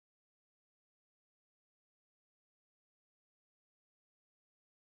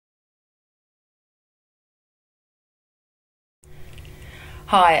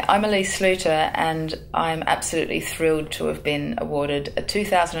Hi, I'm Elise Sluiter and I'm absolutely thrilled to have been awarded a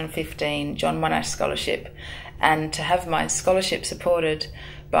 2015 John Monash Scholarship and to have my scholarship supported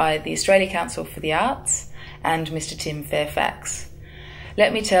by the Australia Council for the Arts and Mr. Tim Fairfax.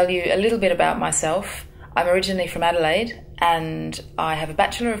 Let me tell you a little bit about myself. I'm originally from Adelaide and I have a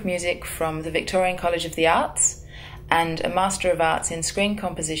Bachelor of Music from the Victorian College of the Arts and a Master of Arts in Screen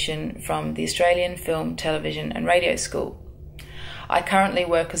Composition from the Australian Film, Television and Radio School. I currently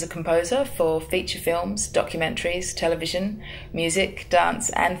work as a composer for feature films, documentaries, television, music, dance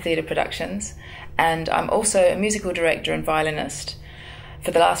and theatre productions, and I'm also a musical director and violinist.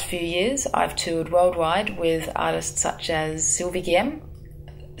 For the last few years I've toured worldwide with artists such as Sylvie Guillem,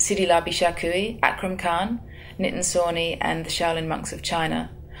 Sidi Labishakui, Akram Khan, Nitin Sawhney and the Shaolin Monks of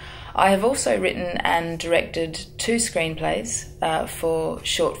China. I have also written and directed 2 screenplays for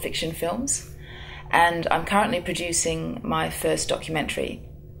short fiction films, and I'm currently producing my first documentary.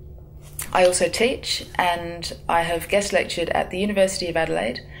 I also teach, and I have guest lectured at the University of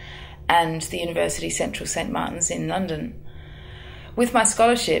Adelaide and the University Central St Martin's in London. With my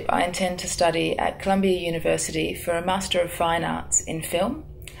scholarship, I intend to study at Columbia University for a Master of Fine Arts in Film,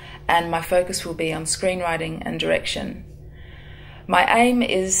 and my focus will be on screenwriting and direction. My aim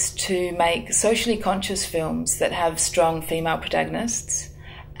is to make socially conscious films that have strong female protagonists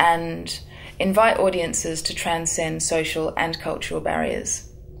and invite audiences to transcend social and cultural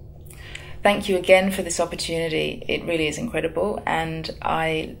barriers. Thank you again for this opportunity. It really is incredible and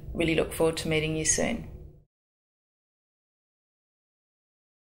I really look forward to meeting you soon.